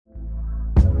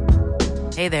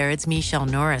Hey there, it's Michelle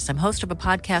Norris. I'm host of a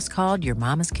podcast called Your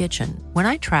Mama's Kitchen. When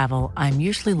I travel, I'm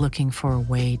usually looking for a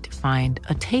way to find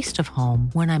a taste of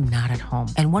home when I'm not at home.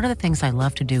 And one of the things I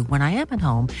love to do when I am at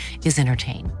home is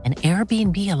entertain. And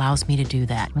Airbnb allows me to do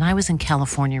that. When I was in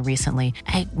California recently,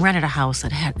 I rented a house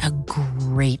that had a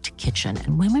great kitchen.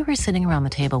 And when we were sitting around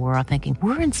the table, we were all thinking,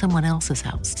 we're in someone else's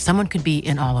house. Someone could be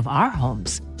in all of our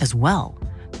homes as well.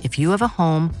 If you have a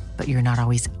home, but you're not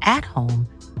always at home,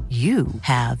 you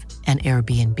have an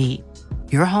Airbnb.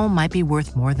 Your home might be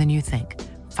worth more than you think.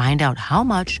 Find out how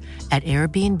much at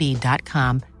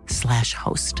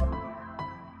airbnb.com/host.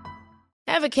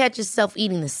 Ever catch yourself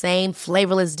eating the same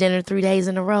flavorless dinner 3 days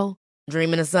in a row?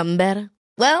 Dreaming of something better?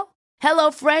 Well,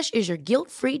 HelloFresh is your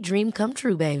guilt-free dream come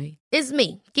true, baby. It's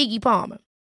me, Keke Palmer.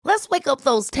 Let's wake up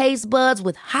those taste buds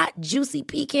with hot, juicy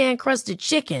pecan-crusted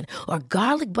chicken or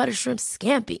garlic butter shrimp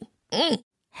scampi.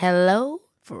 Hello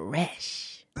Fresh.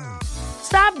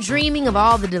 Stop dreaming of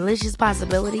all the delicious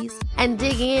possibilities and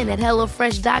dig in at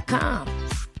HelloFresh.com.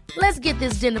 Let's get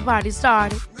this dinner party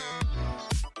started.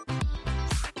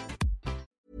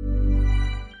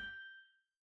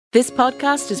 This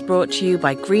podcast is brought to you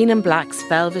by Green and Black's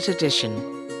Velvet Edition,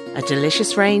 a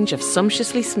delicious range of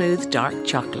sumptuously smooth dark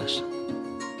chocolate.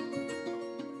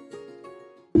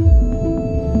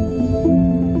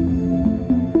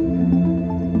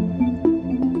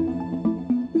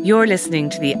 You're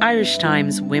listening to the Irish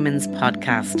Times Women's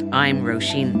Podcast. I'm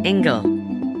Roisin Ingle.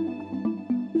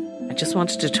 I just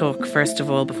wanted to talk, first of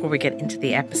all, before we get into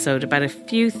the episode, about a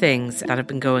few things that have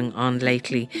been going on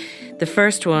lately. The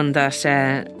first one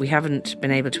that we haven't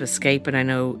been able to escape, and I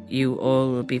know you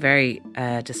all will be very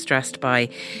distressed by,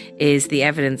 is the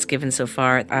evidence given so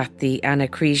far at the Anna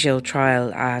Kriegel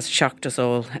trial has shocked us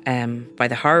all by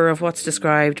the horror of what's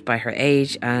described, by her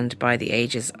age and by the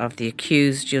ages of the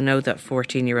accused. You'll know that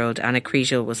 14-year-old Anna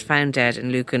Kriegel was found dead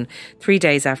in Lucan 3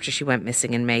 days after she went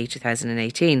missing in May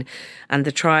 2018, and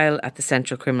the trial at the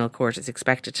Central Criminal Court is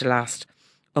expected to last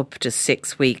up to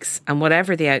 6 weeks. And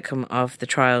whatever the outcome of the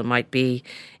trial might be,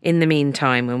 in the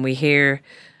meantime, when we hear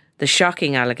the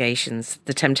shocking allegations,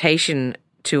 the temptation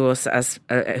to us as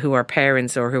who are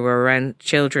parents or who are around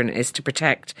children is to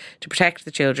protect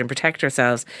the children, protect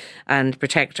ourselves and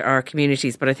protect our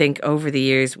communities. But I think over the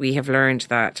years we have learned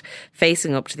that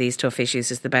facing up to these tough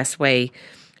issues is the best way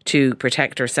to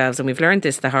protect ourselves. And we've learned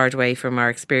this the hard way from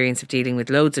our experience of dealing with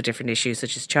loads of different issues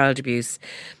such as child abuse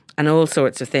and all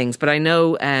sorts of things. But I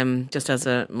know, just as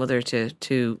a mother to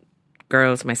two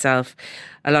girls myself,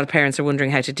 a lot of parents are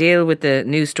wondering how to deal with the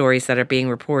news stories that are being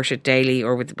reported daily,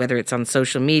 or whether it's on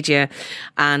social media,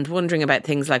 and wondering about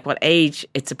things like what age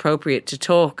it's appropriate to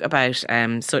talk about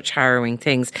such harrowing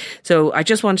things. So I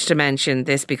just wanted to mention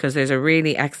this because there's a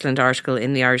really excellent article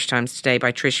in the Irish Times today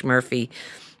by Trish Murphy,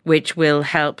 which will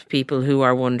help people who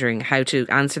are wondering how to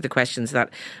answer the questions that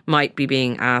might be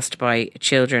being asked by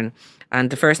children.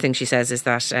 And the first thing she says is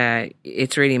that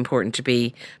it's really important to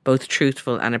be both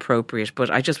truthful and appropriate. But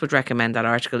I just would recommend that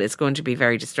article. It's going to be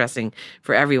very distressing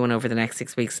for everyone over the next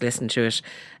 6 weeks to listen to it.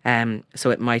 So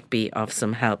it might be of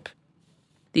some help.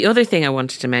 The other thing I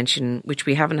wanted to mention, which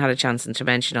we haven't had a chance to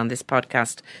mention on this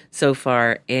podcast so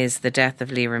far, is the death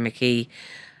of Lyra McKee,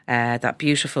 that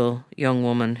beautiful young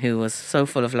woman who was so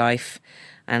full of life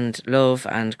and love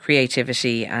and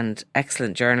creativity and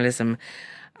excellent journalism.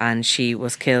 And she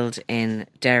was killed in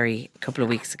Derry a couple of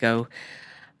weeks ago.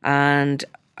 And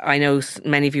I know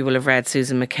many of you will have read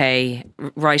Susan McKay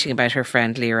writing about her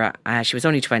friend Lyra. She was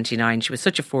only 29. She was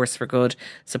such a force for good,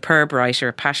 superb writer,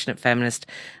 a passionate feminist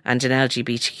and an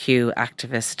LGBTQ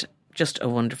activist. Just a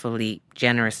wonderfully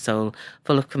generous soul,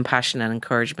 full of compassion and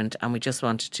encouragement. And we just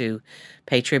wanted to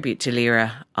pay tribute to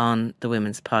Lyra on the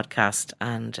Women's Podcast.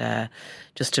 And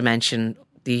just to mention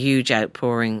the huge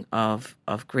outpouring of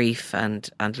grief and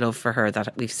love for her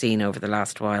that we've seen over the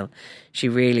last while. She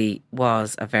really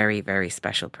was a very, very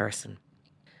special person.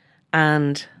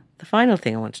 And the final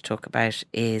thing I want to talk about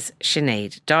is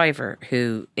Sinead Diver,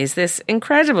 who is this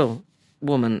incredible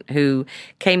woman who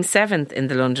came 7th in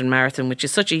the London Marathon, which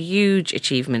is such a huge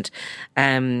achievement.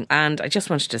 And I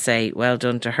just wanted to say well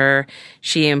done to her.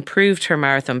 She improved her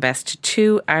marathon best to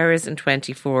 2 hours and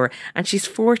 24, and she's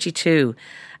 42.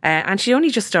 And she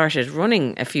only just started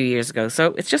running a few years ago.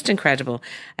 So it's just incredible.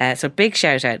 So big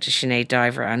shout out to Sinead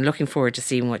Diver, and looking forward to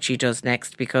seeing what she does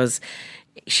next, because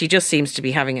she just seems to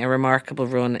be having a remarkable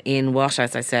run in what,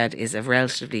 as I said, is a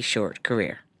relatively short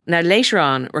career. Now, later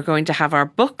on, we're going to have our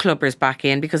book clubbers back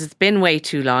in because it's been way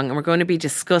too long, and we're going to be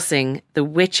discussing The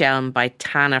Wych Elm by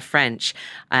Tana French.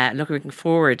 Looking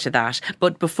forward to that.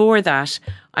 But before that,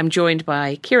 I'm joined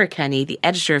by Ciara Kenny, the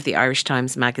editor of the Irish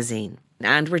Times magazine.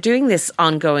 And we're doing this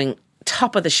ongoing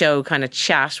top of the show kind of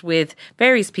chat with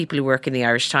various people who work in the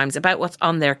Irish Times about what's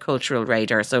on their cultural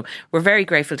radar. So we're very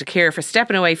grateful to Ciara for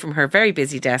stepping away from her very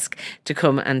busy desk to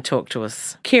come and talk to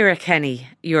us. Ciara Kenny,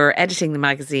 you're editing the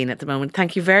magazine at the moment.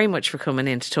 Thank you very much for coming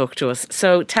in to talk to us.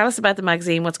 So tell us about the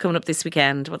magazine. What's coming up this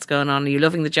weekend? What's going on? Are you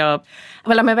loving the job?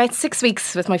 Well, I'm about 6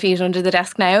 weeks with my feet under the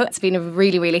desk now. It's been a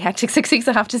really, really hectic 6 weeks,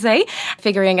 I have to say.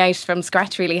 Figuring out from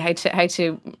scratch really how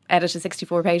to edit a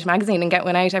 64-page magazine and get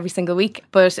one out every single week.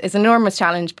 But it's an enormous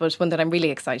challenge, but one that I'm really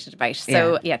excited about.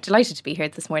 So yeah, delighted to be here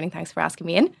this morning. Thanks for asking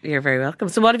me in. You're very welcome.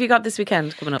 So what have you got this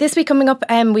weekend coming up? This week coming up,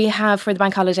 we have for the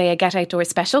bank holiday a Get Outdoors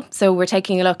special. So we're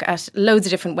taking a look at loads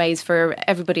of different ways for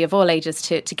everybody of all ages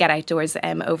to get outdoors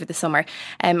over the summer.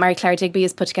 Marie-Claire Digby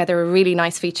has put together a really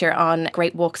nice feature on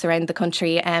great walks around the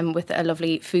country with a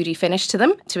lovely foodie finish to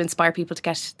them to inspire people to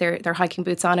get their hiking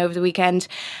boots on over the weekend.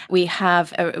 We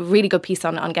have a really good piece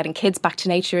on getting kids back to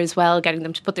nature as well, getting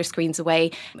them to put their screens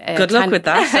away. Good luck with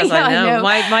that, as I know.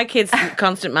 My kids'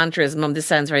 constant mantra is, Mum, this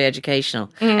sounds very educational.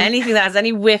 Anything that has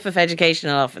any whiff of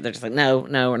educational off it, they're just like, no,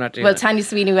 we're not doing that. Well, Tanya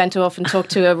Sweeney went off and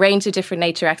talked to a range of different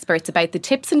nature experts about the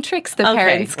tips and tricks that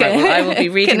parents I will be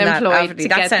reading can that employ to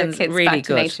get that their kids really back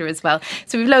to nature as well.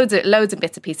 So we've loads of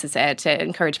bits and pieces to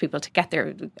encourage people to get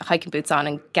their hiking boots on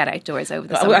and get outdoors over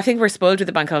the summer. I think we're spoiled with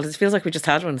the bank holidays. It feels like we just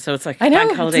had one, so it's like I know,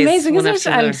 bank holidays. It's amazing, isn't it?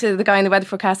 And the guy in the weather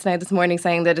forecast now this morning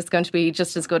saying that it's going to be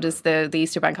just as good as the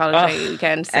Easter bank holiday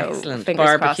weekend. So excellent. Fingers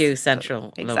Barbecue crossed.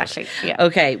 Central. Exactly. Yeah.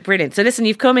 Okay, brilliant. So listen,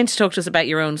 you've come in to talk to us about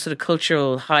your own sort of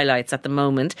cultural highlights at the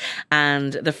moment,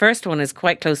 and the first one is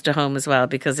quite close to home as well,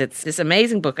 because it's this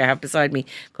amazing book I have beside me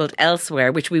called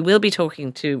Elsewhere, which we will be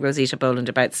talking to Rosita Boland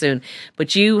about soon.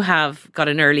 But you have got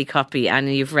an early copy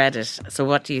and you've read it. So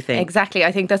what do you think? Exactly.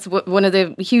 I think that's one of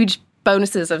the huge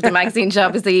bonuses of the magazine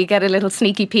job is that you get a little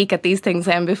sneaky peek at these things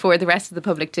before the rest of the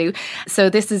public do. So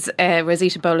this is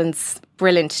Rosita Boland's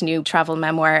brilliant new travel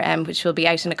memoir, which will be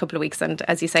out in a couple of weeks. And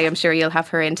as you say, I'm sure you'll have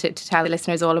her in to tell the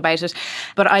listeners all about it.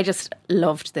 But I just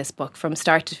loved this book from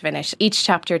start to finish. Each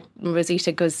chapter,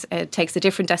 Rosita takes a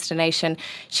different destination.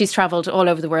 She's travelled all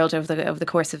over the world over the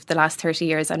course of the last 30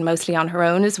 years and mostly on her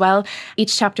own as well.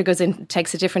 Each chapter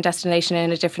takes a different destination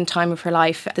in a different time of her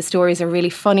life. The stories are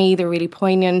really funny, they're really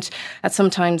poignant, at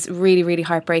sometimes really, really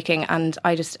heartbreaking. And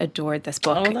I just adored this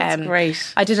book. Oh, that's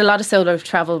great. I did a lot of solo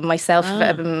travel myself.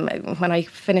 When I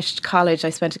finished college, I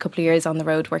spent a couple of years on the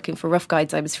road working for Rough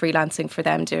Guides. I was freelancing for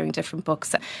them, doing different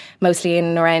books, mostly in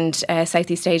and around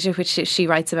Southeast Asia, which she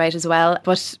writes about as well.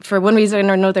 But for one reason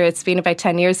or another, it's been about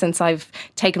 10 years since I've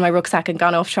taken my rucksack and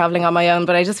gone off travelling on my own.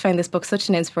 But I just found this book such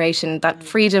an inspiration, that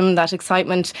freedom, that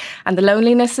excitement, and the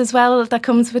loneliness as well that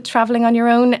comes with travelling on your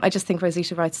own. I just think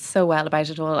Rosita writes so well about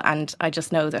it all, and I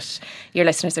just know that your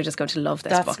listeners are just going to love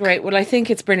this book. That's great. Well, I think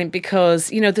it's brilliant because,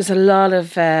 there's a lot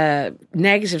of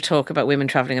negative talk about women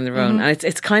travelling on their own, and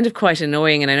it's kind of quite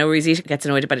annoying, and I know Rosita gets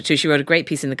annoyed about it too. She wrote a great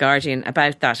piece in The Guardian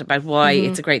about that, about why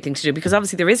it's a great thing to do, because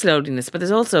obviously there is loneliness, but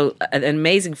there's also an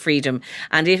amazing freedom,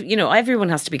 and if everyone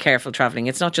has to be careful travelling.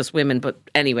 It's not just women, but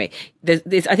anyway, I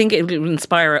think it will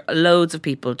inspire loads of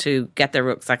people to get their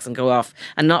rucksacks and go off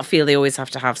and not feel they always have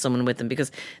to have someone with them,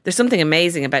 because there's something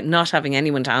amazing about not having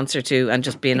anyone to answer to and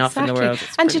just being off in the world.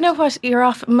 And you know what?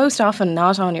 You're most often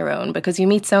not on your own, because you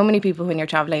meet so many people when you're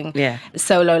travelling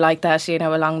solo like that,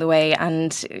 along the way,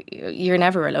 and you're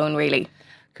never alone, really.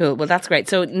 Cool. Well, that's great.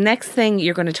 So next thing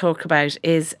you're going to talk about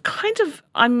is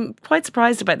I'm quite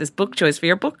surprised about this book choice for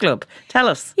your book club. Tell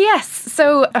us. Yes.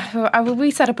 So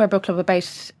we set up our book club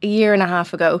about a year and a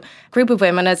half ago. Group of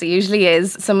women, as it usually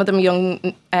is, some of them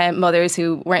young mothers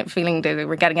who weren't feeling they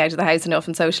were getting out of the house enough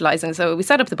and socialising. So we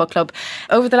set up the book club.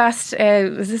 Over the last,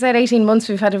 as I said, 18 months,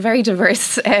 we've had a very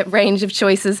diverse range of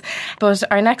choices. But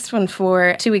our next one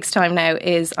for 2 weeks' time now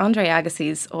is Andre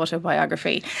Agassi's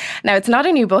autobiography. Now, it's not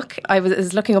a new book. I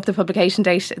was looking up the publication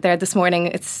date there this morning.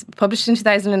 It's published in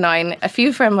 2009. A few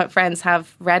of my friends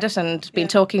have read it and been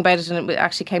talking about it, and it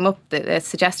actually came up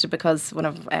suggested because one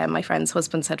of my friend's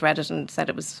husbands had read it and said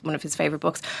it was one of his favourite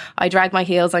books. I dragged my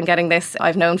heels on getting this.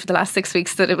 I've known for the last 6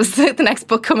 weeks that it was the next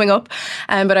book coming up,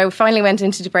 but I finally went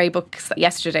into Debré Books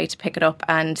yesterday to pick it up,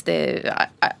 and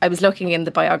I was looking in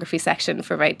the biography section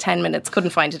for about 10 minutes,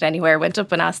 couldn't find it anywhere, went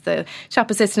up and asked the shop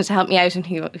assistant to help me out, and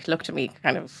he looked at me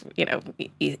kind of,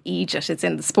 Egypt, it's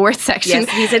in the sports section. Yes,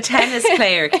 he's a tennis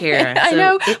player, Ciara. I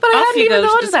know, but I hadn't even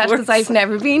thought of that because I've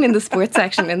never been in the sports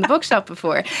section in the bookshop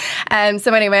before.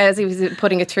 So anyway, as he was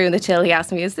putting it through in the till, he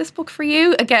asked me, is this book for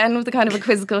you? Again, with a kind of a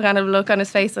quizzical kind of look on his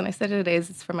face. And I said, it is,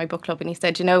 it's for my book club. And he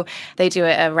said, they do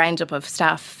a roundup of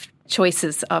staff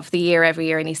choices of the year every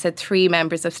year, and he said 3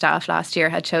 members of staff last year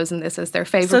had chosen this as their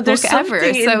favourite book ever. So there's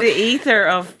something in the ether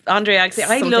of Andre Agassi.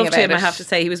 I loved him, I have to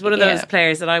say. He was one of those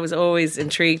players that I was always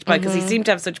intrigued by because he seemed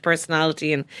to have such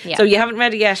personality. And so you haven't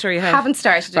read it yet, or you haven't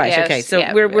started it yet? Right, okay.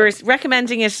 So we're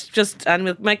recommending it and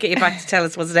we might get you back to tell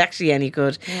us, was it actually any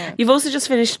good? Yeah. You've also just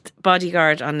finished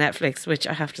Bodyguard on Netflix, which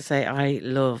I have to say I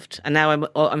loved. And now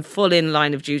I'm full in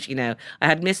Line of Duty now. I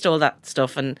had missed all that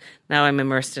stuff and now I'm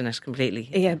immersed in it completely.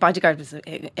 Yeah, Bodyguard was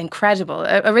incredible.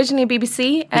 Originally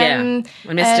BBC. I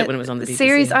missed it when it was on the BBC.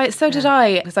 Series. So did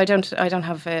I, because I don't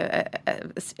have a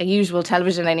usual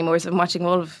television anymore, so I'm watching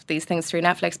all of these things through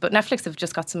Netflix. But Netflix have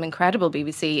just got some incredible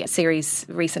BBC series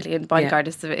recently, and Bodyguard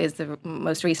is the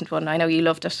most recent one. I know you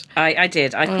loved it. I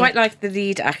did. I quite liked the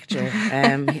lead actor.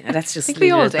 Let's just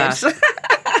leave it at that.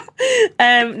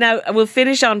 Now we'll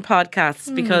finish on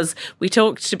podcasts because we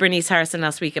talked to Bernice Harrison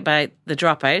last week about The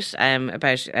Dropout,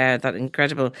 about that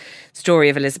incredible story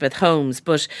of Elizabeth Holmes.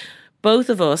 But both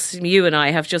of us, you and I,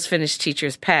 have just finished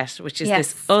Teacher's Pet, which is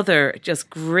this other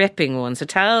just gripping one. So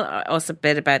tell us a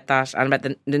bit about that and about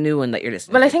the new one that you're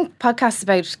listening to. Well, I think podcasts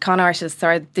about con artists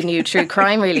are the new true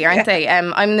crime, really, aren't they?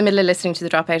 I'm in the middle of listening to The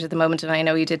Dropout at the moment, and I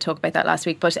know you did talk about that last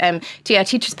week. But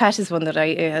Teacher's Pet is one that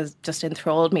has just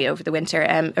enthralled me over the winter.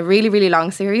 A really, really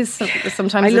long series.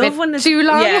 Sometimes I love when it's too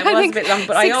long. Yeah, it was a bit long,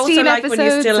 but I also like when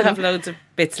you still have loads of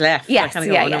bits left. Yes,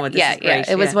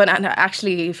 It was one, and I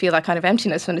actually feel that kind of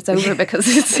emptiness when it's over because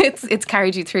it's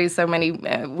carried you through so many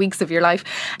weeks of your life.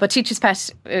 But Teacher's Pet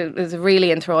is a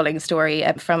really enthralling story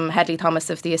from Hedley Thomas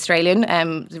of The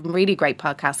Australian. Really great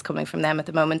podcast coming from them at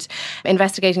the moment,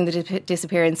 investigating the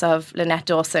disappearance of Lynette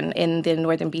Dawson in the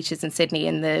Northern Beaches in Sydney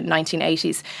in the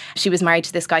 1980s. She was married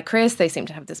to this guy Chris. They seemed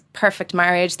to have this perfect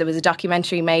marriage. There was a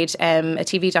documentary made, a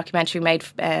TV documentary made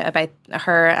about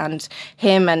her and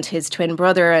him and his twin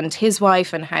brother and his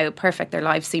wife and how perfect their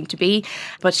lives seemed to be.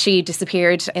 But she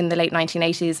disappeared in the late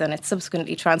 1980s, and it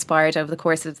subsequently transpired over the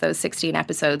course of those 16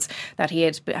 episodes that he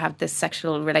had this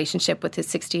sexual relationship with his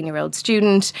 16-year-old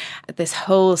student. This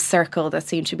whole circle that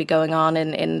seemed to be going on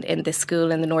in this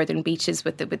school in the Northern Beaches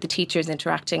with the teachers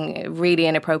interacting really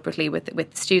inappropriately with the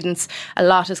students. A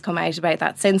lot has come out about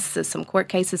that since. There's some court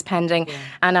cases pending. Yeah.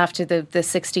 And after the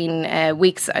 16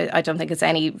 weeks, I don't think it's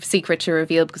any secret to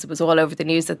reveal, because it was all over the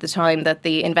news at the time, that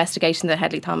the investigation that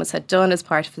Hedley Thomas had done as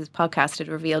part of his podcast had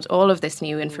revealed all of this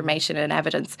new information and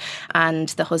evidence, and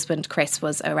the husband Chris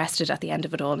was arrested at the end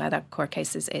of it all. Now that court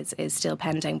case is still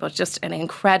pending, but just an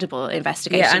incredible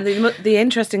investigation. Yeah, and the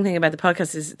interesting thing about the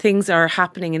podcast is things are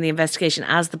happening in the investigation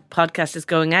as the podcast is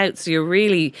going out, so you're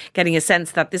really getting a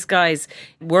sense that this guy's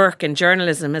work and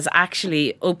journalism is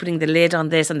actually opening the lid on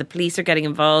this, and the police are getting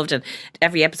involved, and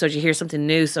every episode you hear something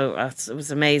new, so it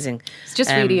was amazing. It's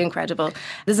just really incredible.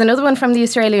 There's another one from The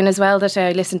Australian as well that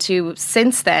I listened to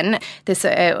since then, this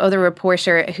other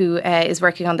reporter who is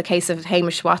working on the case of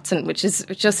Hamish Watson, which is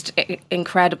just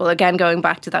incredible. Again, going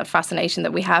back to that fascination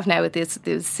that we have now with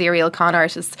these serial con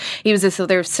artists. He was this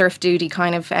other surf duty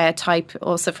kind of type,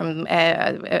 also from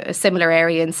a similar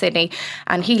area in Sydney,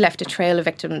 and he left a trail of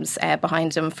victims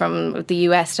behind him from the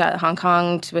US to Hong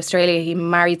Kong to Australia. He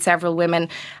married several women.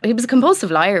 He was a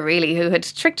compulsive liar, really, who had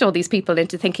tricked all these people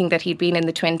into thinking that he'd been in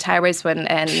the Twin Towers when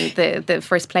the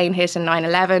first plane hit in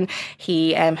 9/11.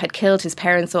 He had killed his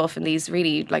parents off in these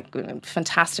really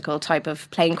fantastical type of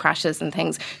plane crashes and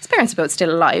things. His parents are both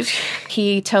still alive.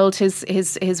 He told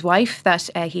his wife that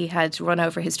he had run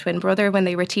over his twin brother when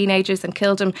they were teenagers and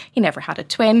killed him. He never had a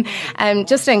twin.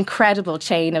 Just an incredible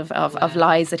chain of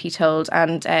lies that he told.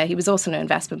 And he was also an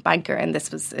investment banker, and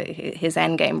this was his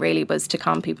end game, really, was to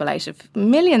con people out of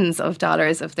millions of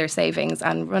dollars of their savings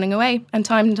and running away, and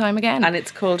time again. And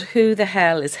it's called Who the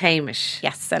Hell is Hamish?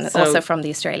 Yes, and it's also from The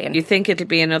Australian. You think it'll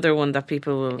be another one that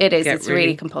people will It is. It's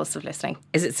really compulsive listening.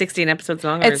 Is it 16 episodes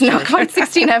long? It's not quite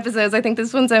 16 episodes. I think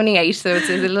this one's only 8, so it's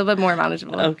a little bit more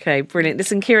manageable. Okay, brilliant.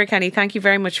 Listen, Ciara Kenny, thank you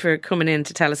very much for coming in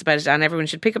to tell us about it, and everyone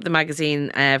should pick up the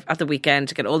magazine at the weekend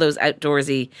to get all those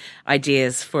outdoorsy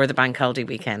ideas for the bank holiday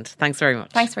weekend. Thanks very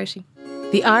much. Thanks, Roisin.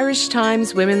 The Irish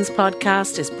Times Women's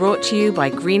Podcast is brought to you by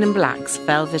Green and Black's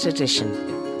Velvet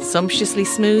Edition. Sumptuously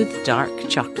smooth, dark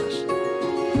chocolate.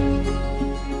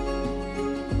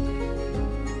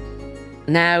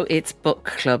 Now it's book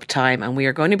club time, and we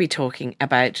are going to be talking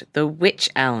about The Wych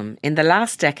Elm. In the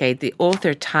last decade, the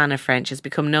author Tana French has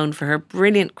become known for her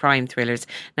brilliant crime thrillers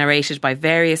narrated by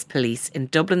various police in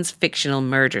Dublin's fictional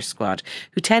murder squad,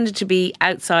 who tended to be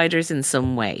outsiders in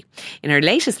some way. In her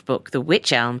latest book, The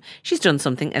Wych Elm, she's done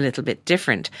something a little bit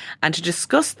different. And to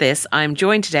discuss this, I'm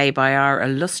joined today by our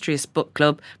illustrious book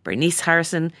club, Bernice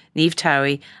Harrison, Niamh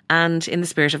Towie, and, in the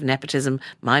spirit of nepotism,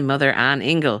 my mother, Anne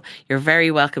Ingle. You're very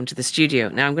welcome to the studio.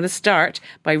 Now, I'm going to start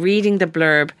by reading the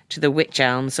blurb to The Wych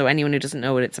Elm so anyone who doesn't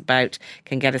know what it's about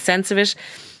can get a sense of it.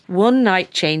 One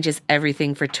night changes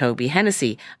everything for Toby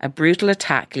Hennessy. A brutal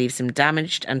attack leaves him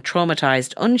damaged and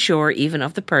traumatised, unsure even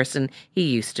of the person he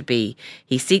used to be.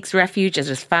 He seeks refuge at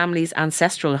his family's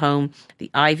ancestral home, the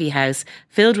Ivy House,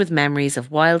 filled with memories of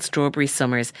wild strawberry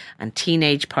summers and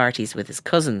teenage parties with his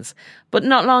cousins. But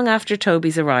not long after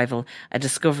Toby's arrival, a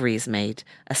discovery is made.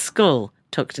 A skull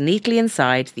tucked neatly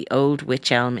inside the old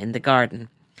wych elm in the garden.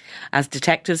 As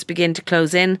detectives begin to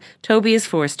close in, Toby is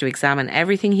forced to examine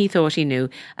everything he thought he knew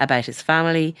about his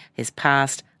family, his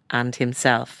past, and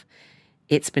himself.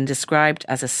 It's been described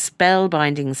as a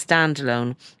spellbinding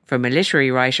standalone from a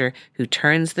literary writer who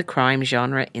turns the crime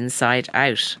genre inside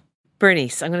out.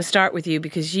 Bernice, I'm going to start with you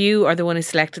because you are the one who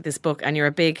selected this book and you're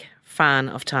a big fan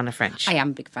of Tana French. I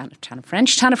am a big fan of Tana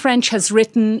French. Tana French has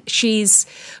written, she's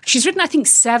written I think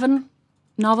 7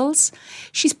 novels.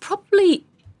 She's probably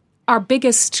our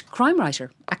biggest crime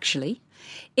writer, actually,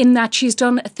 in that she's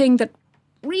done a thing that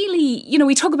really, you know,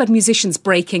 we talk about musicians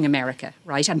breaking America,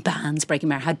 right? And bands breaking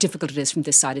America, how difficult it is from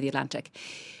this side of the Atlantic.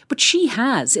 But she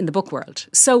has in the book world.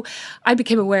 So I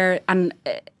became aware, and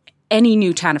any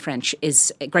new Tana French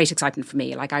is a great excitement for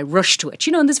me. Like, I rush to it,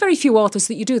 you know, and there's very few authors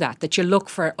that you do that you look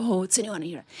for, oh, it's a new one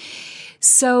here.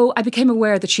 So I became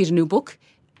aware that she had a new book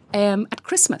at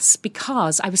Christmas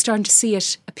because I was starting to see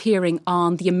it appearing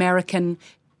on the American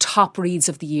top reads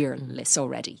of the year list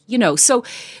already, you know. So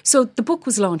the book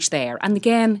was launched there, and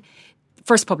again,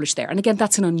 first published there. And again,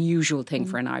 that's an unusual thing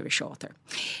for an Irish author.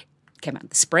 Came out in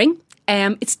the spring.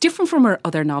 It's different from her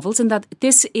other novels in that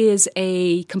this is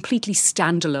a completely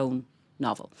standalone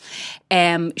novel.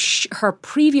 Her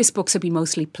previous books have been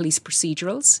mostly police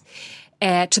procedurals.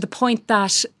 To the point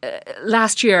that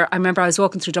last year, I remember I was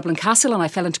walking through Dublin Castle and I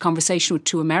fell into conversation with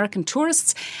 2 American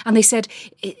tourists, and they said,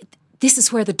 this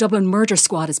is where the Dublin Murder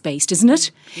Squad is based, isn't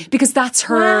it? Because that's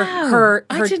her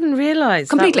I didn't realise.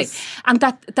 Completely. And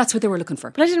that's what they were looking for.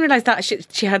 But I didn't realise that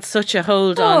she had such a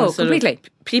hold on completely.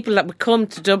 People that would come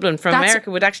to Dublin from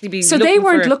America would actually be so looking they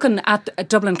weren't for looking at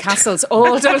Dublin castles,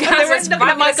 all Dublin castles. They weren't looking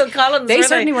at Michael Collins, They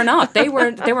certainly were not. They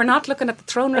were not looking at the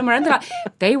throne room or anything like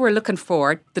that. They were looking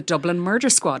for the Dublin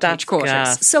Murder Squad headquarters.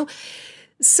 Gas.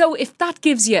 So if that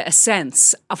gives you a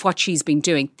sense of what she's been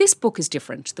doing, this book is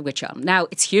different, The Wych Elm. Now,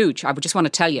 it's huge. I would just want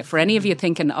to tell you, for any of you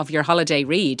thinking of your holiday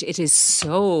read, it is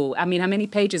so... I mean, how many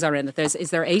pages are in it? Is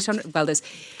there 800? Well,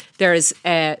 there is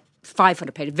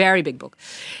 500 pages. Very big book.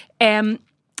 And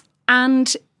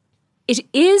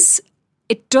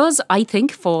it does, I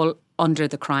think, fall under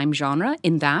the crime genre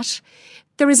in that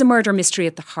there is a murder mystery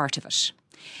at the heart of it.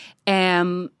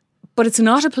 But it's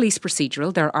not a police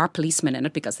procedural. There are policemen in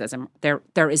it because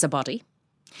there is a body.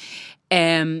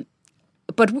 But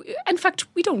in fact,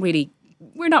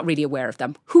 we're not really aware of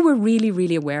them. Who we're really,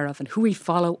 really aware of and who we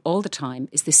follow all the time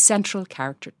is the central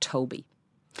character, Toby.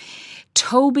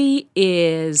 Toby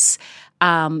is...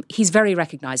 he's very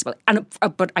recognisable.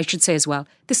 But I should say as well,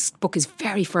 this book is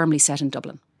very firmly set in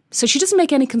Dublin. So she doesn't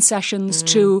make any concessions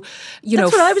to,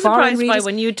 That's what I was surprised readers. by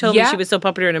when you told me she was so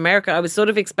popular in America. I was sort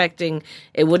of expecting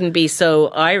it wouldn't be so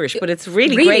Irish, but it's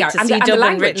really great to see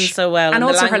Dublin written so well. And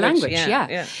also her language,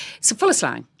 yeah. So full of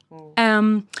slang.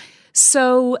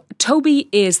 So Toby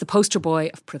is the poster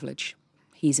boy of privilege.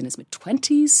 He's in his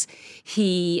mid-20s.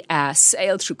 He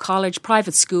sailed through college,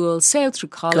 private school, sailed through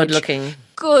college.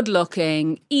 Good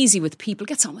looking, easy with people,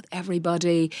 gets on with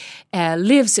everybody,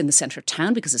 lives in the centre of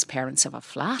town because his parents have a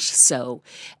flat, so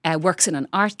works in an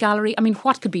art gallery. I mean,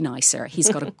 what could be nicer?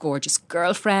 He's got a gorgeous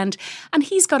girlfriend and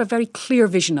he's got a very clear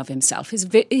vision of himself.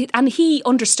 And he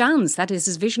understands that is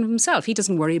his vision of himself. He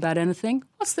doesn't worry about anything.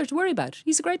 What's there to worry about?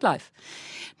 He's a great life.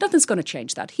 Nothing's going to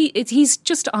change that. He's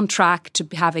just on track to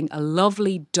having a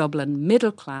lovely Dublin,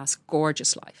 middle-class,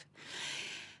 gorgeous life.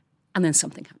 And then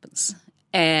something happens.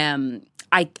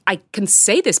 I can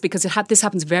say this because this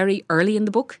happens very early in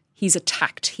the book. He's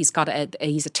attacked. He's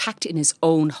attacked in his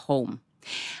own home.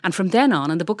 And from then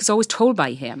on, and the book is always told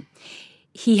by him,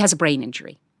 he has a brain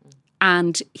injury.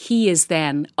 And he is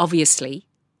then obviously,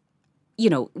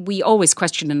 we always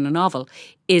question in a novel,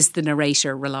 is the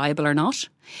narrator reliable or not?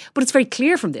 But it's very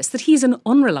clear from this that he's an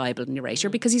unreliable narrator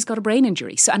because he's got a brain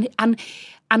injury. So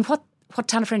and what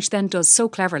Tana French then does so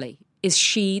cleverly is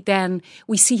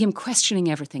we see him questioning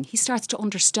everything. He starts to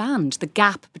understand the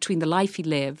gap between the life he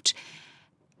lived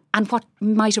and what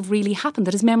might have really happened,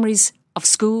 that his memories of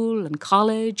school and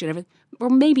college and everything were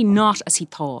maybe not as he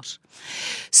thought.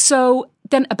 So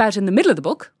then about in the middle of the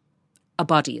book, a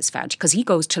body is found because he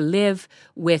goes to live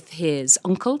with his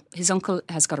uncle. His uncle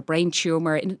has got a brain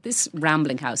tumour in this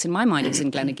rambling house. In my mind, it was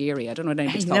in Glenageary. I don't know what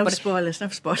anybody's thought. Never spoil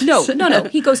it. No.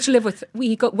 He goes to live with...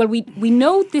 We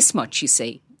know this much, you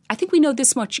see. I think we know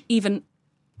this much even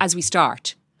as we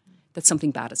start, that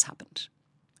something bad has happened.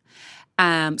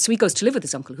 So he goes to live with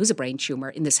his uncle, who's a brain tumour,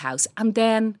 in this house. And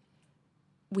then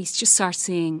we just start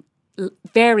seeing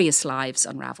various lives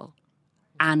unravel.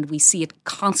 And we see it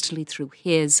constantly through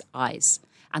his eyes.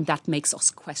 And that makes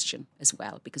us question as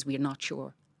well, because we are not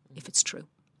sure if it's true.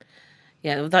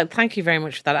 Yeah, thank you very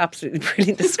much for that absolutely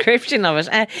brilliant description of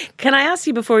it. Can I ask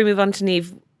you, before we move on to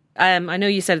Niamh, I know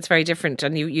you said it's very different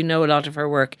and you know a lot of her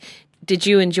work. Did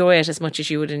you enjoy it as much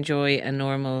as you would enjoy a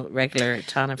normal, regular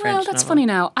Tana French novel? Well, that's funny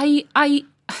now.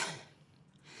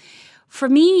 For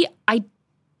me, I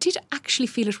did actually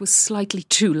feel it was slightly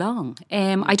too long.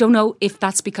 I don't know if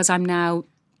that's because I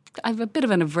have a bit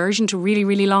of an aversion to really,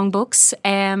 really long books,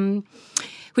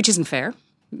 which isn't fair.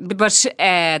 But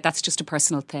that's just a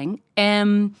personal thing.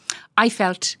 I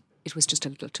felt it was just a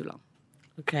little too long.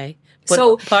 Okay. But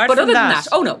other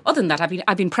than that,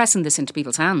 I've been pressing this into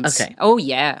people's hands. Okay. Oh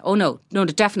yeah. Oh no,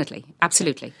 definitely,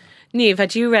 absolutely. Niamh,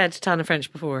 had you read Tana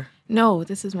French before? No,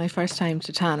 this is my first time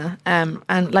to Tana.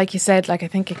 And like you said, I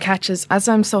think it catches, as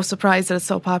I'm so surprised that it's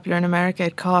so popular in America,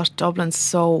 it caught Dublin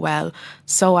so well,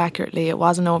 so accurately. It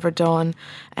wasn't overdone.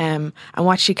 And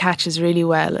what she catches really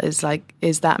well is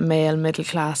that male middle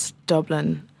class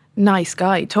Dublin nice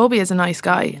guy. Toby is a nice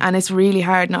guy, and it's really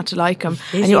hard not to like him.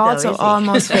 And you also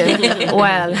almost feel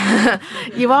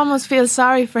you almost feel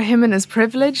sorry for him and his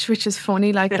privilege, which is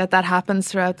funny, that happens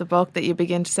throughout the book, that you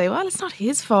begin to say, well, it's not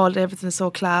his fault, everything's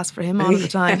so class for him all the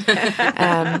time.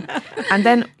 And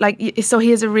then so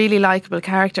he is a really likeable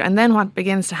character, and then what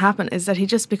begins to happen is that he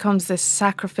just becomes this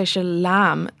sacrificial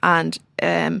lamb, and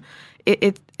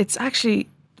it's actually,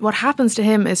 what happens to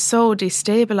him is so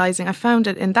destabilising. I found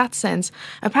it in that sense,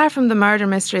 apart from the murder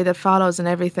mystery that follows and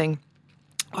everything,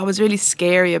 what was really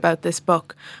scary about this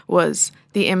book was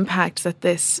the impact that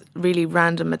this really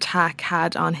random attack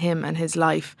had on him and his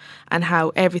life, and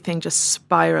how everything just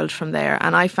spiralled from there.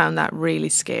 And I found that really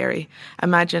scary.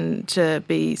 Imagine to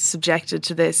be subjected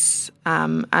to this,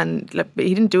 and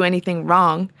he didn't do anything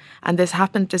wrong, and this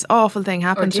awful thing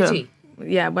happened to him.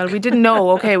 Yeah, well, we didn't know.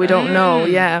 Okay, we don't know.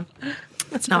 Yeah.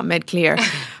 It's not made clear,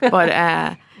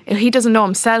 but he doesn't know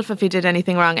himself if he did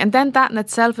anything wrong. And then that in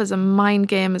itself is a mind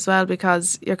game as well,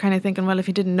 because you're kind of thinking, well, if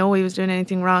he didn't know he was doing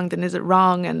anything wrong, then is it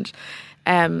wrong? And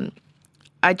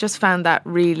I just found that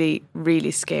really,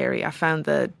 really scary. I found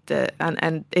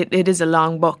and it is a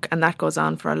long book, and that goes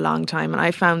on for a long time. And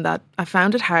I found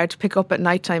it hard to pick up at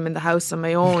night time in the house on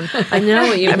my own. I know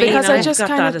what you mean. Because I just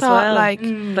kind of thought, I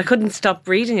couldn't stop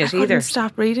reading it either. Couldn't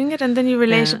stop reading it, and then you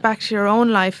relate it back to your own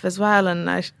life as well,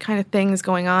 and kind of things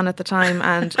going on at the time.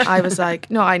 And I was like,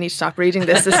 no, I need to stop reading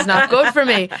this. This is not good for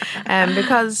me,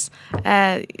 because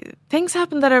things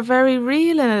happen that are very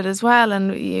real in it as well.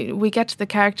 And we get to the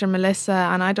character Melissa,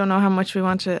 and I don't know how much we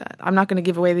want to. I'm not going to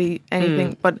give away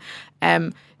anything, but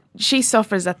she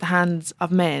suffers at the hands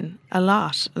of men a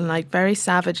lot, and very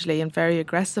savagely and very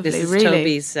aggressively. This is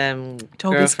really,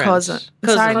 Toby's cousin.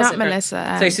 Sorry, not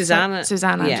Melissa. Sorry, Susanna.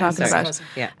 Susanna, yeah, I'm talking sorry. about.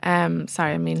 Yeah.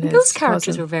 Sorry, I mean those characters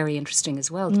cousin. were very interesting as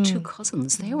well. The two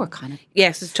cousins, they were kind of.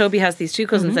 Yes, so Toby has these two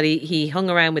cousins that he hung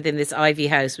around within this Ivy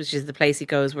house, which is the place he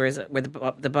goes where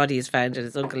the body is found and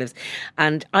his uncle lives.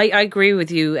 And I agree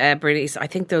with you, Bernice. I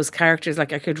think those characters, I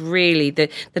could really the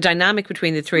dynamic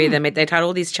between the three of them. They'd had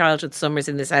all these childhood summers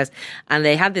in this house, and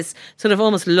they had this sort of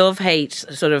almost love-hate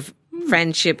sort of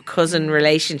friendship, cousin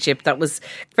relationship that was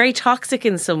very toxic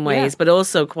in some ways, but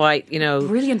also quite,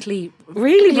 brilliantly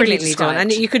done.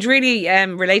 And you could really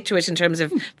relate to it in terms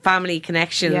of family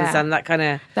connections and that kind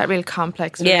of... That real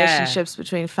complex relationships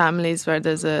between families where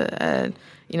there's a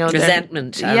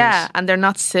resentment. And they're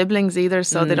not siblings either,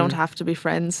 so they don't have to be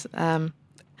friends.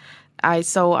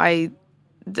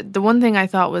 The one thing I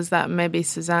thought was that maybe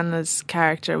Susanna's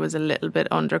character was a little bit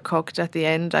undercooked at the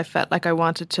end. I felt like I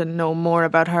wanted to know more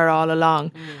about her all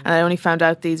along, and I only found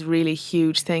out these really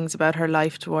huge things about her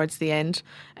life towards the end.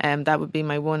 That would be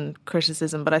my one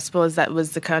criticism, but I suppose that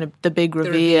was the kind of the big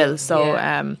reveal.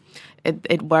 So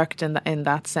it worked in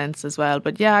that sense as well.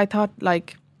 But yeah, I thought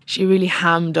like she really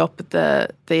hammed up the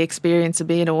experience of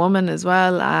being a woman as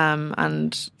well,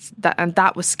 and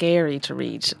that was scary to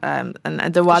read. And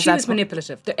there was she was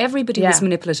manipulative. Everybody was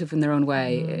manipulative in their own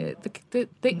way.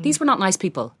 These were not nice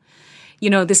people. You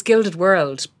know, this gilded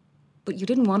world, but you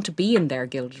didn't want to be in their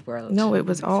gilded world. No, it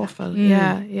was awful.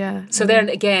 Yeah. So then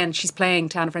again,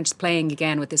 Tana French is playing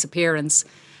again with this appearance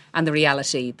and the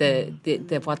reality, the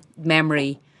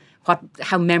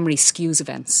how memory skews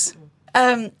events.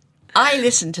 I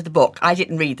listened to the book. I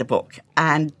didn't read the book.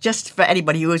 And just for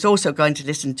anybody who is also going to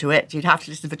listen to it, you'd have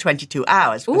to listen for 22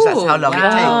 hours because that's how long it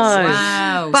takes.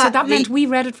 Wow. But so that meant we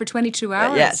read it for 22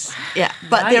 hours? Yes. Yeah.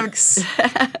 But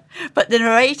the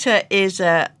narrator is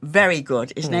very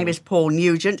good. His name is Paul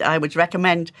Nugent. I would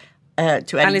recommend to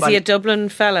anybody. And is he a Dublin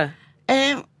fella?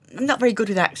 I'm not very good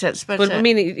with accents. But I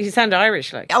mean, he sounded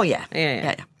Irish like. Oh, yeah.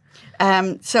 Yeah.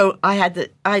 So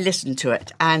I listened to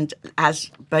it, and as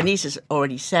Bernice has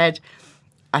already said,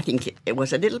 I think it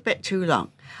was a little bit too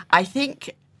long. I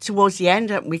think towards the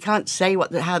end, we can't say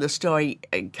how the story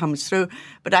comes through,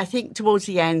 but I think towards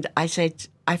the end, I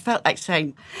felt like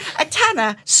saying,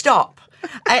 Tana, stop.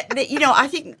 I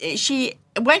think she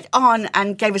went on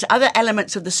and gave us other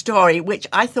elements of the story, which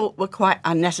I thought were quite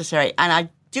unnecessary, and I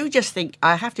do just think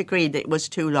I have to agree that it was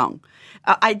too long.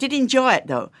 I did enjoy it,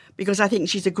 though, because I think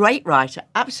she's a great writer,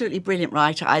 absolutely brilliant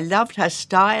writer. I loved her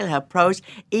style, her prose,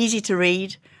 easy to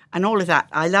read, and all of that.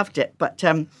 I loved it, but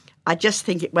I just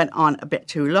think it went on a bit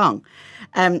too long.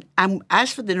 And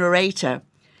as for the narrator,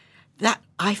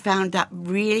 I found that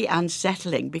really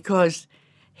unsettling because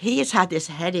he has had this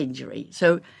head injury,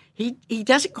 so he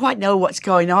doesn't quite know what's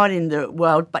going on in the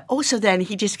world, but also then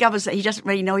he discovers that he doesn't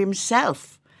really know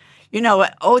himself. You know,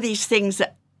 all these things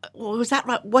that, was that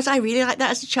right? Was I really like that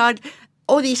as a child?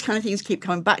 All these kind of things keep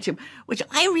coming back to him, which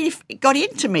I really got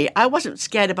into me. I wasn't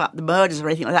scared about the murders or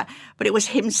anything like that, but it was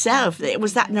himself. It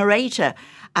was that narrator.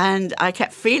 And I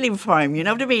kept feeling for him, you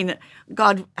know what I mean?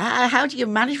 God, how do you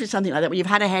manage with something like that when you've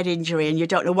had a head injury and you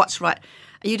don't know what's right?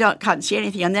 You can't see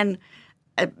anything. And then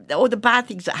all the bad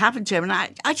things that happened to him. And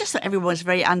I just thought everyone was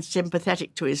very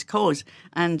unsympathetic to his cause.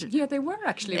 And yeah, they were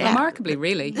actually, remarkably,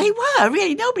 really. They were,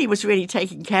 really. Nobody was really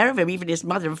taking care of him. Even his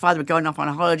mother and father were going off on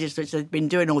holidays, which they'd been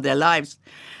doing all their lives.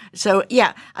 So,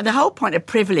 yeah, and the whole point of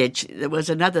privilege, there was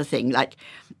another thing. Like,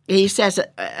 he says,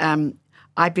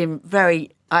 I've been very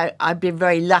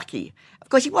lucky. Of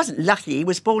course, he wasn't lucky. He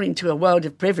was born into a world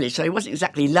of privilege, so he wasn't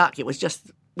exactly luck. It was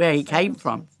just where he came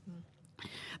from.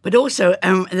 But also,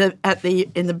 in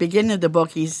the beginning of the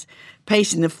book, he's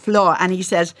pacing the floor and he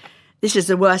says, this is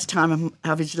the worst time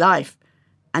of his life.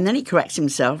 And then he corrects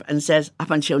himself and says, up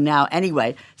until now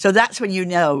anyway. So that's when you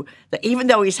know that even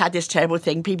though he's had this terrible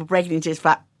thing, people breaking into his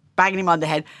flat, banging him on the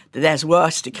head, that there's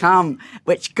worse to come,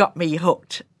 which got me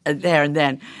hooked there and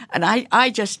then. And I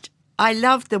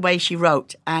loved the way she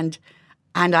wrote. And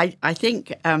I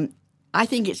think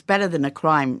it's better than a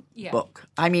crime book.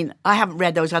 I mean, I haven't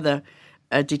read those other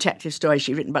detective stories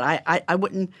she's written, but I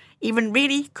wouldn't even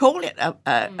really call it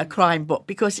a crime book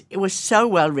because it was so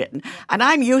well written. And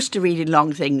I'm used to reading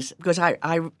long things because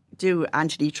I do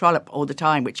Anthony Trollope all the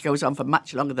time, which goes on for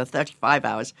much longer than 35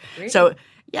 hours. Really? So,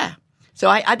 yeah. So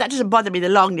that doesn't bother me, the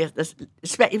longness,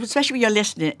 especially when you're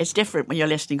listening. It's different when you're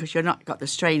listening because you're not got the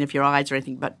strain of your eyes or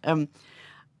anything. But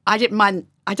I don't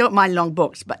mind long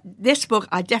books, but this book,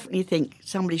 I definitely think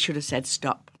somebody should have said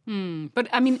stop. But,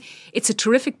 I mean, it's a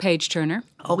terrific page turner.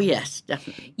 Oh, yes,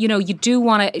 definitely. You know, you do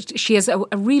want to... She has a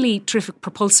really terrific,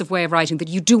 propulsive way of writing that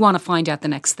you do want to find out the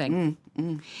next thing.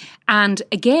 And,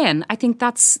 again, I think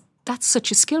that's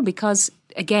such a skill because,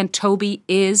 again, Toby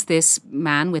is this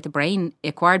man with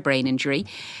acquired brain injury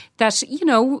that, you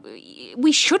know,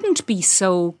 we shouldn't be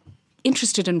so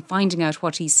interested in finding out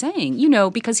what he's saying, you know,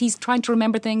 because he's trying to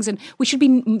remember things and we should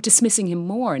be dismissing him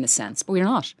more in a sense, but we're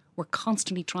not. We're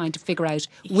constantly trying to figure out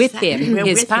with him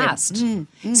his past.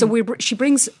 So she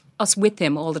brings us with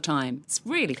him all the time. It's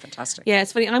really fantastic. Yeah,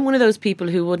 it's funny. I'm one of those people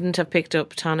who wouldn't have picked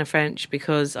up Tana French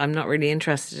because I'm not really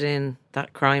interested in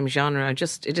that crime genre.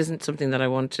 It isn't something that I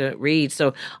want to read.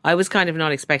 So I was kind of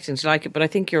not expecting to like it, but I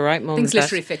think you're right, Mum. I think it's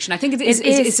literary fiction. I think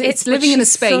it's living in a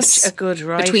space such a good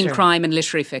writer. Between crime and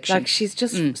literary fiction. Like she's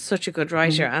just such a good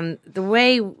writer. And the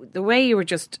way you were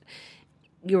just...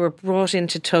 you were brought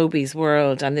into Toby's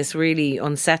world and this really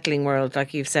unsettling world,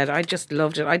 like you've said. I just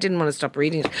loved it. I didn't want to stop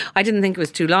reading it. I didn't think it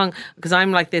was too long because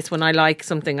I'm like this. When I like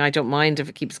something, I don't mind if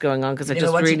it keeps going on because I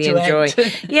just really enjoy.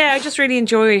 Yeah, I just really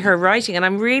enjoy her writing, and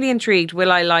I'm really intrigued.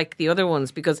 Will I like the other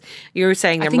ones? Because you're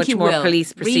saying they're much more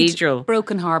police procedural. Read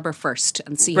Broken Harbour first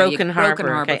and see Broken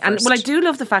Harbour. Okay. And well, I do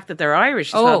love the fact that they're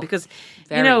Irish as well, because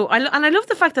you know, I love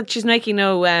the fact that she's making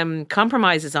no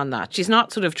compromises on that. She's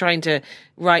not sort of trying to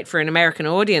write for an American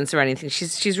audience or anything.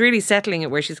 She's really settling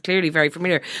it where she's clearly very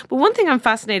familiar. But one thing I'm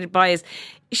fascinated by is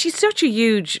she's such a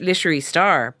huge literary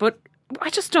star, but I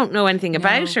just don't know anything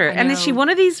about her. And is she one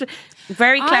of these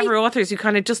very clever authors who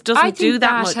kind of just doesn't do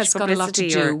that much publicity? I think that has got a lot to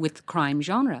do with the crime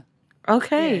genre.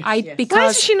 Okay. Because why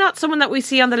is she not someone that we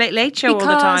see on the Late Late Show all the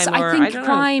time? Because I think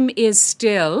crime is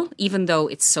still, even though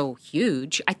it's so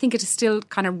huge, I think it is still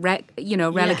kind of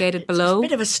relegated below. It's a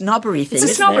bit of a snobbery thing.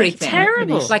 It's a snobbery thing.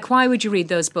 Terrible. Like, why would you read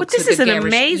those books? But this is an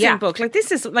amazing book. Like,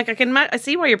 this is like I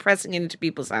see why you're pressing it into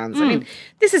people's hands. I mean,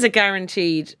 this is a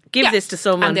guaranteed. Give this to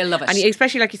someone, and they'll love it. And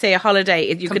especially like you say, a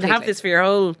holiday. You can have this for your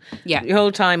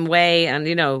whole time away,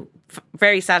 and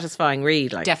very satisfying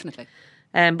read. Like definitely.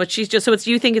 But she's just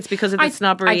you think it's because of the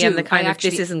snobbery and the kind of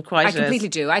this isn't quite. I completely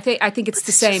do. I think it's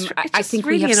the same. I think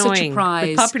really we have annoying. such a prize.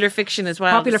 With popular fiction as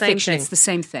well. Popular fiction, it's the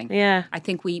same thing. Yeah, I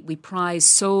think we prize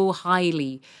so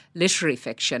highly literary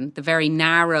fiction, the very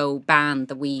narrow band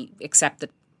that we accept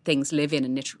that things live in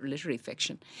literary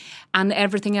fiction, and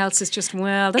everything else is just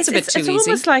that's a bit too easy. It's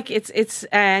almost like it's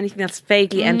anything that's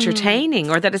vaguely entertaining,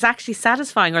 or that is actually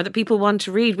satisfying, or that people want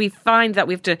to read. We find that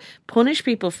we have to punish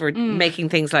people for making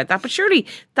things like that, but surely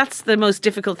that's the most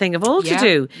difficult thing of all to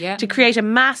do, to create a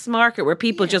mass market where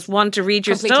people just want to read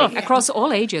your stuff across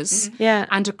all ages,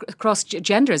 and across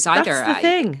genders either. That's the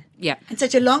thing. Yeah, it's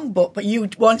such a long book, but you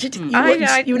wanted to.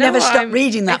 You never stopped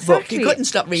reading that book. You couldn't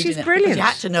stop reading it. Brilliant. Because you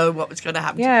had to know what was going to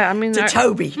happen. Yeah, I mean, to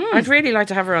Toby. I'd really like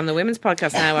to have her on the women's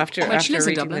podcast now after she lives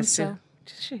in reading Dublin, this. so.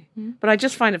 Does she? But I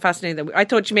just find it fascinating that I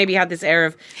thought she maybe had this air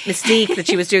of mystique that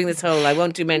she was doing this whole I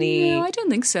won't do many. No, I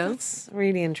don't think so. It's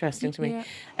really interesting to me.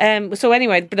 So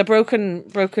anyway, the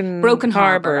Broken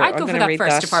Harbour. I'd go for that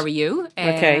first if I were you.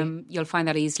 Okay, you'll find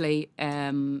that easily.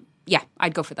 Yeah,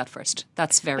 I'd go for that first.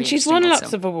 That's very and she's won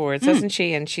lots of awards, hasn't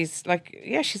she? And she's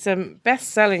she's a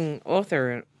best-selling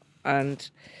author, and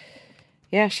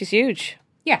she's huge.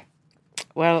 Yeah.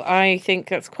 Well, I think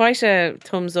that's quite a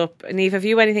thumbs up. And Eve, have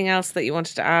you anything else that you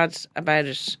wanted to add about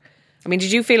it? I mean,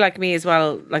 did you feel like me as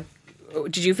well? Like,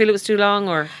 did you feel it was too long,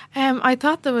 or? I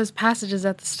thought there was passages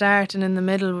at the start and in the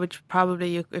middle, which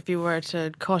probably, if you were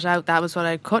to cut out, that was what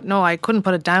I'd cut. No, I couldn't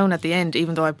put it down at the end,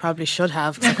 even though I probably should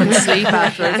have, because I couldn't sleep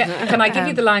afterwards. Can I give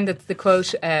you the line that the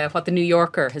quote, what the New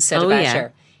Yorker has said about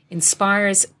her?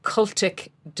 Inspires cultic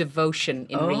devotion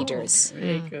in readers.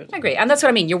 Really good. I agree. And that's what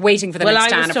I mean. You're waiting for the next Tana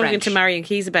French. Well, I was talking to Marion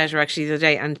Keyes about her actually the other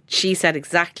day, and she said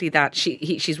exactly that.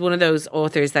 She's one of those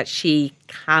authors that she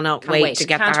cannot wait to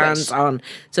get her hands on.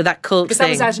 So that cult because thing.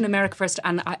 That was out in America first,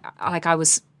 and I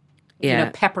was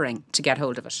peppering to get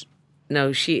hold of it.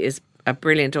 No, she is a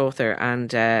brilliant author,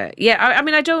 and I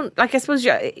mean, I don't like. I suppose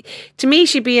to me,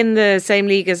 she'd be in the same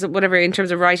league as whatever in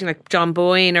terms of writing, like John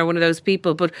Boyne or one of those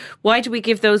people. But why do we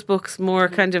give those books more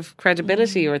kind of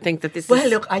credibility, or think that this? Well,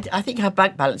 look, I think her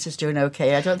bank balance is doing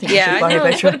okay. I don't think. Yeah, I know,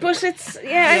 but it's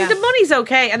and the money's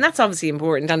okay, and that's obviously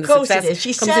important. And of the course success it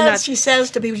is. She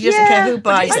sells to people. She doesn't care who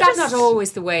buys. Is that not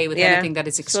always the way with anything that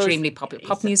is extremely popular?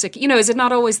 Pop music, is it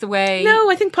not always the way?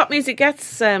 No, I think pop music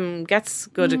gets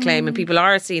good acclaim, and people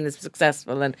are seen as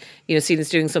successful, and seen as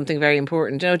doing something very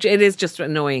important. It is just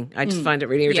annoying. I just find it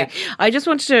really irritating. Yeah. I just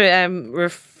wanted to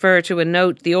refer to a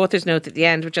note, the author's note at the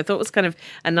end, which I thought was kind of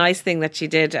a nice thing that she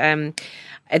did.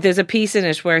 There's a piece in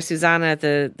it where Susanna,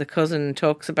 the cousin,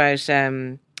 talks about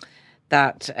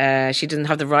that she doesn't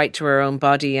have the right to her own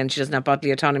body and she doesn't have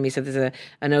bodily autonomy. So there's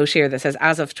a note here that says,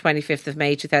 as of 25th of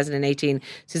May 2018,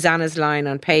 Susanna's line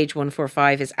on page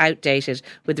 145 is outdated.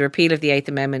 With the repeal of the 8th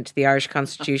Amendment to the Irish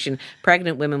Constitution,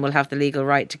 pregnant women will have the legal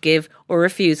right to give or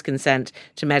refuse consent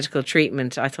to medical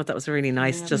treatment. I thought that was really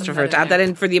nice just for her to add that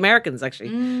in for the Americans,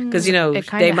 actually. Because,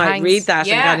 they might read that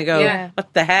and kind of go,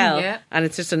 what the hell? Yeah. And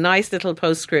it's just a nice little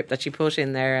postscript that she put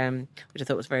in there, which I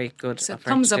thought was very good. So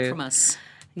thumbs up from us.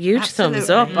 Huge thumbs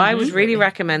up. I would really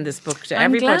recommend this book to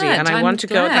everybody, and I want to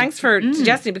go. Thanks for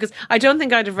suggesting, because I don't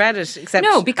think I'd have read it except I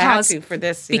had to for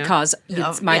this. Because you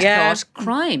might have thought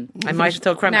crime. I might have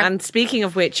thought crime. Now, and speaking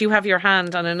of which, you have your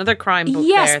hand on another crime book.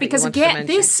 Yes, because again,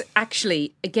 this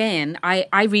actually,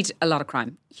 I read a lot of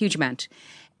crime, huge amount.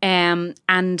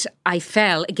 And I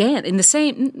fell again in the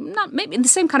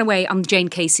same kind of way on Jane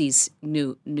Casey's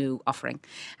new offering,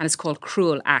 and it's called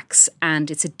Cruel Acts,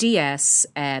 and it's a DS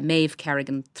Maeve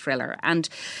Kerrigan thriller. And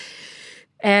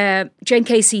Jane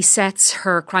Casey sets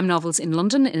her crime novels in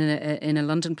London, in a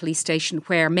London police station,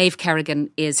 where Maeve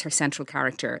Kerrigan is her central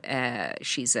character.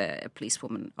 She's a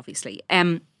policewoman, obviously,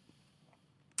 and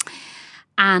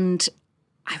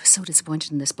I was so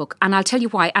disappointed in this book, and I'll tell you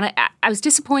why. And I was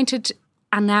disappointed.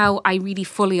 And now I really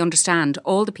fully understand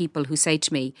all the people who say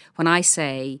to me, when I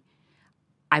say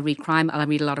I read crime, and I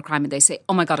read a lot of crime, and they say,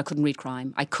 oh my God, I couldn't read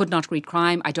crime. I could not read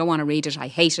crime. I don't want to read it. I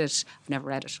hate it. I've never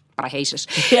read it, but I hate it.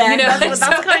 Yeah, that's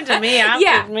kind of me, I have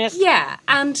to admit. Yeah,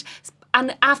 and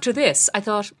after this, I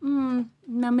thought,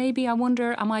 now maybe I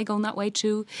wonder, am I going that way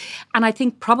too? And I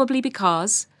think probably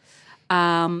because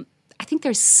I think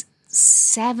there's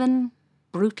 7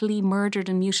 brutally murdered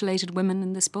and mutilated women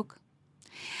in this book.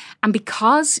 And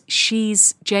because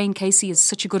Jane Casey is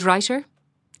such a good writer,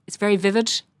 it's very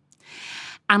vivid.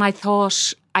 And I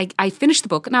thought, I finished the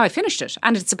book. Now I finished it,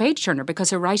 and it's a page turner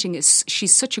because her writing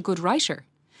she's such a good writer.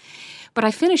 But I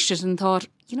finished it and thought,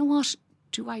 you know what?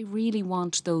 Do I really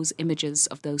want those images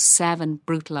of those 7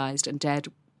 brutalised and dead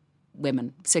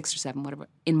women, 6 or 7, whatever,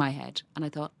 in my head? And I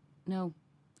thought, no,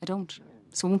 I don't.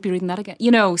 So I won't be reading that again.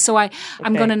 So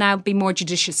I'm going to now be more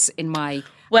judicious in my...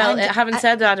 Well, having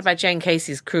said that about Jane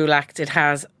Casey's Cruel Act, it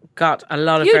has got a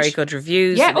lot of very good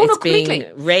reviews. Yeah, it's being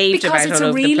raved because about all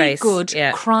over the place. Because it's a really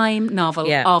good crime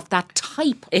novel of that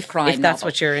type of crime if that's novel.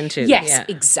 what you're into. Yes,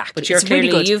 exactly. But you've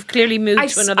clearly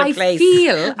moved to another place. I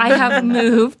feel I have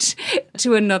moved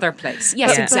to another place.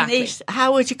 Yes, exactly. Bernice,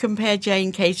 how would you compare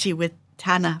Jane Casey with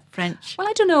Tana French? Well,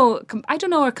 I don't know. I don't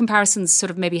know. Are comparisons sort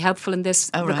of maybe helpful in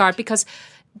this regard because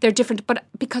they're different? But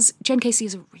because Jane Casey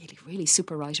is a really, really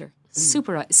super writer.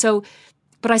 Super right. So,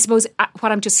 but I suppose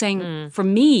what I'm just saying for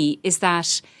me is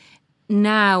that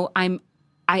now I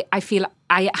feel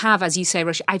I have, as you say,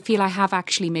 Rush, I feel I have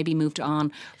actually maybe moved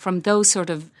on from those sort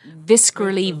of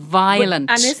viscerally violent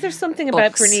And is there something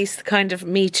about Bernice kind of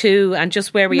Me Too and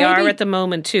just where we are at the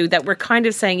moment too, that we're kind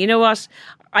of saying, you know what,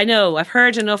 I know, I've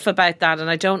heard enough about that and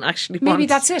I don't actually want... Maybe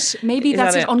that's it. Maybe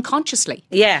that's it unconsciously.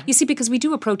 Yeah. You see, because we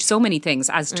do approach so many things,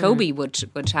 as Toby would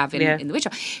have in The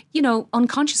Witcher,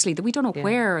 unconsciously, that we don't know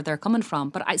where they're coming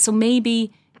from. But so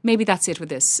maybe that's it with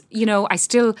this. I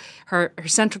still... Her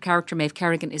central character, Maeve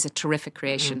Kerrigan, is a terrific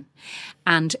creation.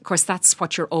 And, of course, that's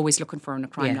what you're always looking for in a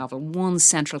crime novel. One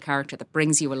central character that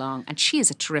brings you along. And she is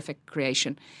a terrific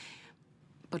creation.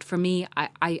 But for me,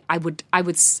 I would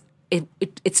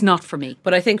it's not for me.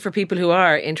 But I think for people who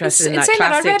are interested in that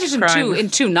classic I read it crime... in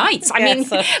 2 nights. I mean,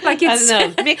 so, like it's... I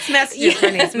don't know. Mixed messages,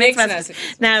 Bernice. Mixed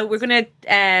messages. Now, we're going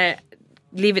to...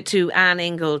 leave it to Anne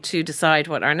Ingle to decide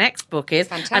what our next book is.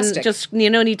 Fantastic. And just,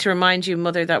 need to remind you,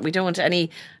 Mother, that we don't want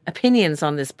any opinions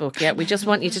on this book yet. We just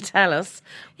want you to tell us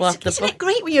what the book... Isn't it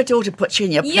great when your daughter puts you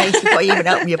in your place before you even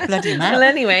open your bloody mouth? Well,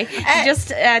 anyway, just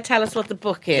tell us what the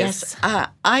book is. Yes,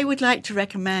 I would like to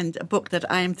recommend a book that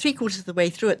I am 3/4 of the way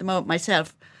through at the moment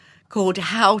myself, called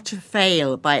How to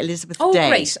Fail by Elizabeth Day. Oh,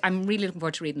 great. I'm really looking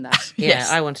forward to reading that. Yeah,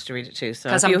 I wanted to read it too. So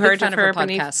have I'm you a big heard fan of her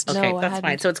podcast? Okay, No, that's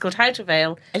fine. So it's called How to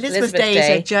Fail. Elizabeth Day is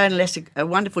a journalist, a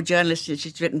wonderful journalist.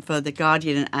 She's written for The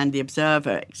Guardian and The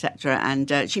Observer, etc.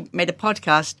 And she made a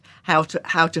podcast, How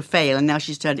to Fail, and now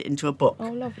she's turned it into a book.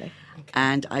 Oh, lovely.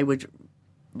 And I would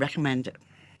recommend it.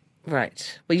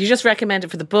 Right. Well, you just recommend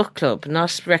it for the book club,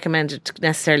 not recommend it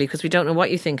necessarily because we don't know what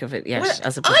you think of it yet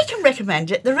as a book. I can recommend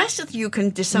it. The rest of you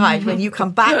can decide when you come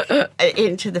back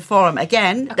into the forum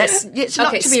again. Okay. It's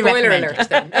not to be spoiler recommended. alert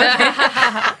then.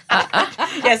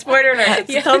 Yeah, spoiler alert.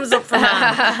 It's a thumbs up from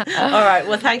Anne. All right.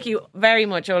 Well, thank you very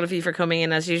much, all of you, for coming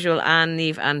in as usual. Anne,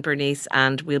 Niamh and Bernice.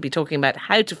 And we'll be talking about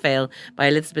How to Fail by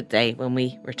Elizabeth Day when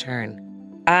we return.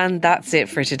 And that's it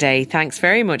for today. Thanks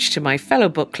very much to my fellow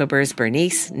book clubbers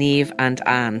Bernice, Niamh and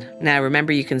Anne. Now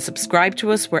remember, you can subscribe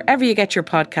to us wherever you get your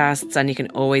podcasts, and you can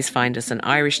always find us on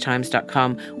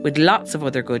irishtimes.com with lots of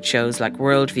other good shows like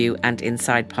Worldview and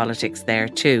Inside Politics there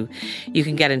too. You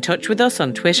can get in touch with us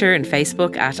on Twitter and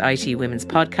Facebook at IT Women's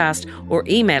Podcast, or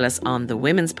email us on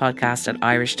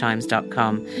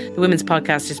thewomenspodcast@irishtimes.com. The Women's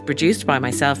Podcast is produced by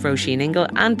myself, Roisin Ingle,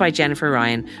 and by Jennifer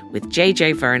Ryan, with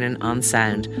JJ Vernon on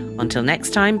sound. Until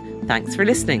next time, thanks for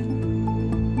listening.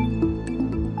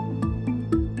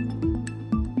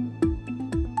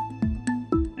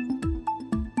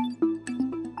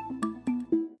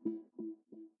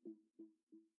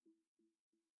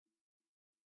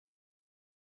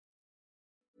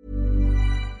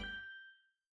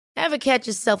 Ever catch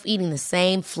yourself eating the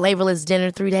same flavorless dinner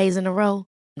 3 days in a row?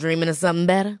 Dreaming of something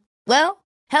better? Well,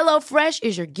 HelloFresh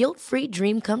is your guilt-free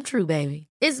dream come true, baby.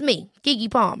 It's me, Keke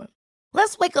Palmer.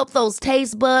 Let's wake up those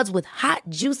taste buds with hot,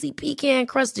 juicy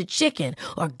pecan-crusted chicken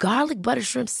or garlic butter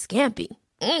shrimp scampi.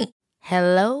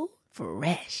 Hello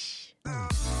Fresh.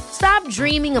 Stop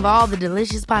dreaming of all the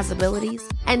delicious possibilities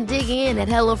and dig in at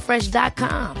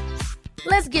HelloFresh.com.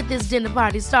 Let's get this dinner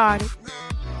party started.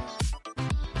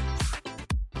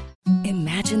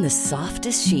 Imagine the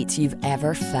softest sheets you've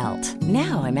ever felt.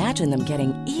 Now imagine them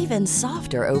getting even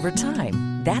softer over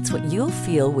time. That's what you'll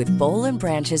feel with Boll and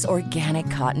Branch's organic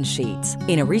cotton sheets.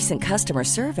 In a recent customer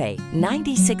survey,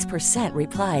 96%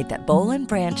 replied that Boll and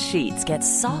Branch sheets get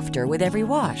softer with every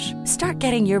wash. Start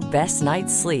getting your best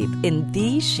night's sleep in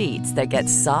these sheets that get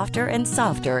softer and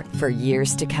softer for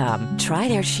years to come. Try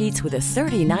their sheets with a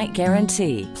 30-night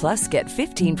guarantee. Plus, get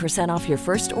 15% off your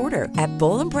first order at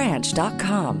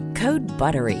bollandbranch.com. Code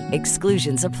BUTTERY.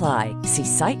 Exclusions apply. See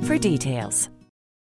site for details.